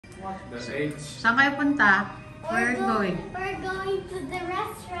Saan kayo punta? Where are you going? We're going to the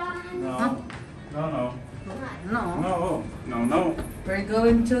restaurant. No. Huh? No, no. No. No, no, no. We're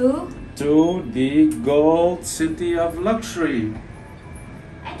going to... To the Gold City of Luxury.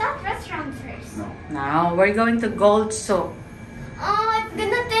 I thought restaurant first. No. Now, we're going to Gold Souk. Oh, it's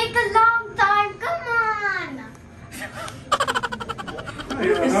gonna take a long time. Come on. Are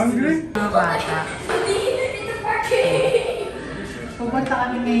you hungry? Mga bata. Pupunta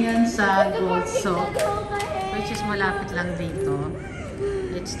kami ngayon sa Gold Souk, which is malapit lang dito.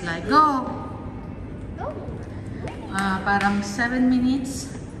 It's like, go! Parang 7 minutes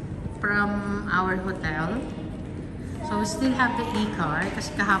from our hotel. So we still have the e-car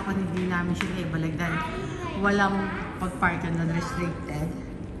kasi kahapon hindi namin siya ibalik dahil walang pag-park doon, restricted.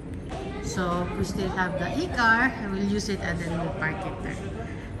 So we still have the e-car and we'll use it and then we'll park it there.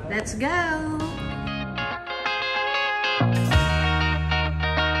 Let's go!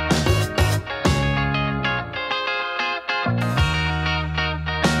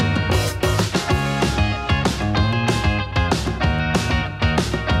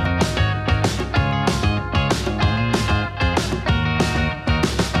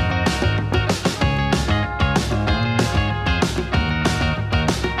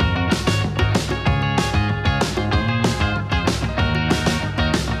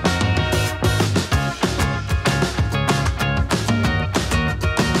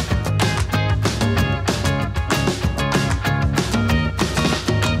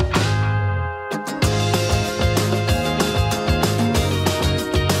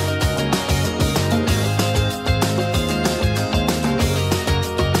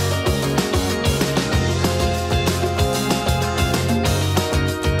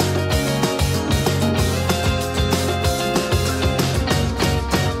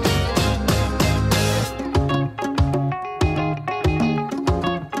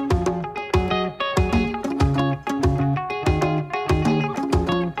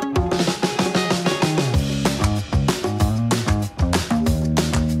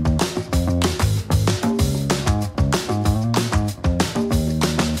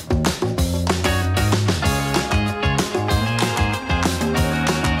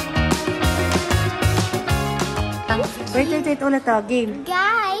 Wait, ulit game.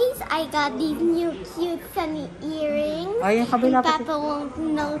 Guys, I got these new cute sunny earrings. Oh, yung kabila pa. Papa won't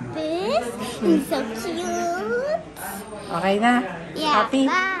notice. He's so cute. Okay na? Yeah, Happy?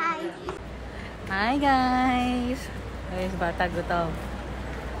 bye. Hi guys! Guys, bata gutom.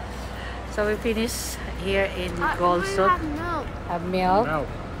 So we finished here in Gold Souk. Have milk. No.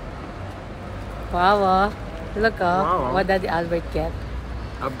 Wow, oh. Look, oh. Wow. What did Albert get?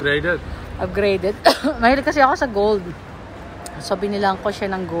 Upgraded. Upgraded. Mahilig kasi ako sa gold. So binilang ko siya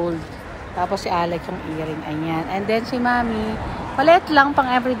ng gold. Tapos si Alex yung earring. Ayan. And then si Mami, palit lang pang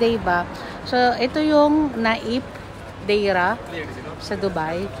everyday ba. So ito yung naip Deira sa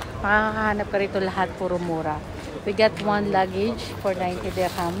Dubai. Makakahanap ka rito lahat puro mura. We got one luggage for 90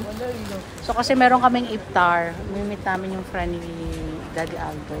 dirham. So kasi meron kaming iftar. Mimit namin yung friend ni Daddy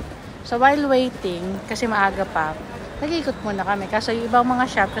Albert. So while waiting, kasi maaga pa, nag-ikot muna kami. Kaso yung ibang mga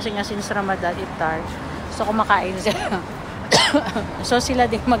shop, kasi nga since Ramadan, iftar, so kumakain sila. So sila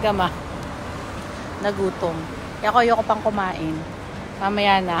din mag-ama. Nagutom. Kaya ako ayoko pang kumain.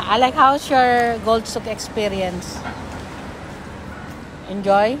 Mamaya na. Like, how's your Gold Souk experience?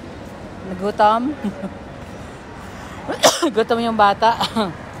 Enjoy? Nagutom? Gutom yung bata.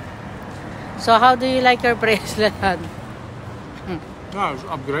 So how do you like your bracelet? No, it's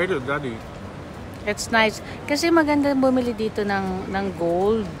upgraded, Daddy. It's nice. Kasi maganda bumili dito ng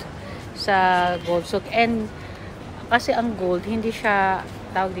gold sa Gold Souk. And kasi ang gold, hindi siya,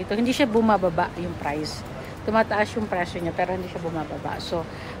 tawag dito, hindi siya bumababa yung price. Tumataas yung presyo niya, pero hindi siya bumababa. So,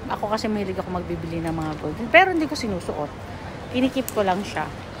 ako kasi mahilig ako magbibili ng mga gold. Pero hindi ko sinusuot. Kinikip ko lang siya.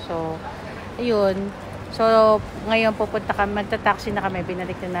 So, ayun. So, ngayon pupunta kami, magta-taxi na kami,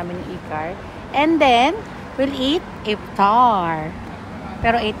 binalik na namin yung e-car. And then, we'll eat iftar.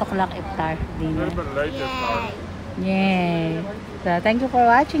 Pero 8 o'clock iftar dinner. A little bit later, sorry. Yay! So, thank you for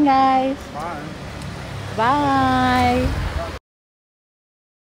watching, guys. Bye. Bye!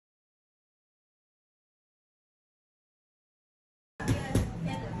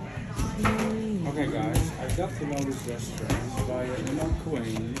 Okay, guys, I got to know this restaurant by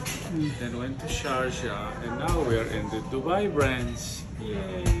Queen, then went to Sharjah, and now we're in the Dubai branch.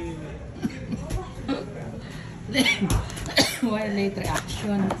 Yay! Well, late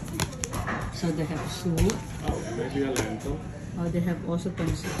reaction. So they have soup. Oh, maybe a lentil. Oh, they have also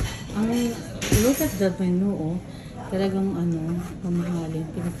pancit. Look at the menu, oh. Talagang pamahalin,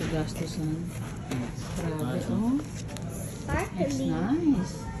 pinagkagastusan. Grabe, oh. It's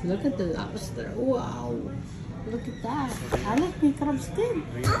nice. Look at the lobster. Wow. Look at that. I like my crabs din.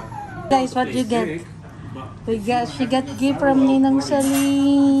 Guys, what you get? She got gift from Ninang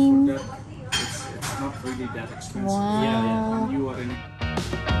Salim. It's not really that expensive. Wow. You are in.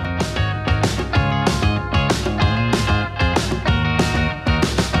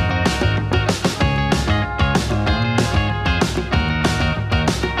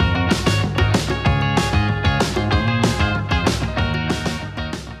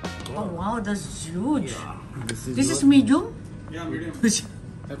 Oh wow, that's huge. This is your- medium? Yeah, medium.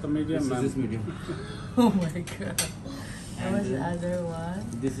 That's a medium, man. This is medium. Oh my god. What was the other one?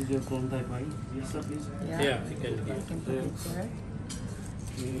 This is your corn type pie. Yes, sir, please. Yeah, you can I can put it there.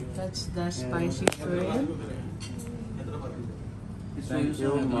 That's the spicy And- shrimp. It's Thank for you,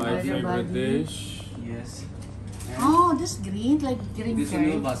 sir. my favorite dish. Yes. Oh, this green, like green This is your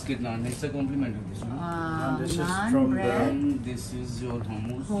curry. basket naan. It's a complimentary dish. And this is Naan, from bread, And this is your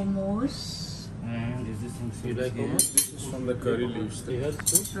hummus. hummus. And this is some You like hummus? This is from the curry leaves. So we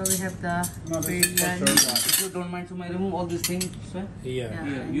have the No, this is for biryani. sure. If you don't mind, so I remove all these things, sir. Yeah, Yeah,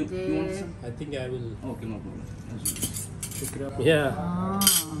 Yeah. and You want then- some? I think I will. Okay, no problem. Yeah. Ah.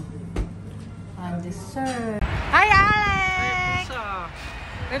 And dessert. Hi, Alex!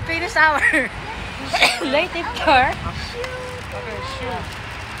 We finished our late iftar.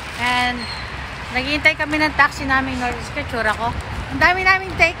 And naghihintay kami ng taxi namin. North ako. Ang dami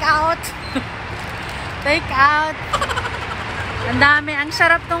naming take out. Take out. Ang dami. Ang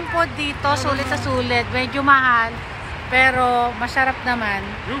sarap ng food dito. Sulit sa sulit. Medyo mahal. Pero masarap naman.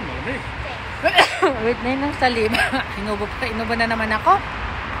 Wait na yun ng salim. Inubo na naman ako.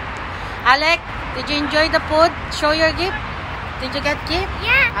 Alec, did you enjoy the food? Show your gift. Did you get gift?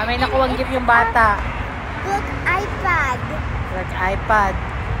 Yeah. May nakuwang gift yung bata. Look, iPad. Like iPad.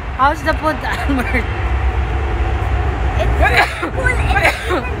 How's the food, Albert? It's cool. It's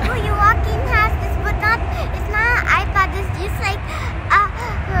even though you walking past this, but not. It's not an iPad. It's just like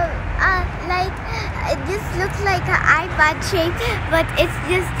it just looks like an iPad shape, but it's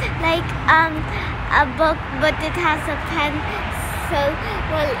just like a book, but it has a pen. So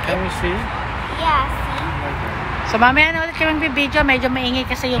well. Can we see? Yeah. See. So mamaya na ulit kami video. Medyo maingay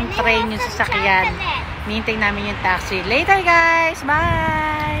kasi yung And it train has yung some sasakyan. chocolate. Nihintay namin yung taxi. Later guys!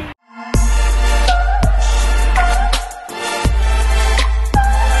 Bye!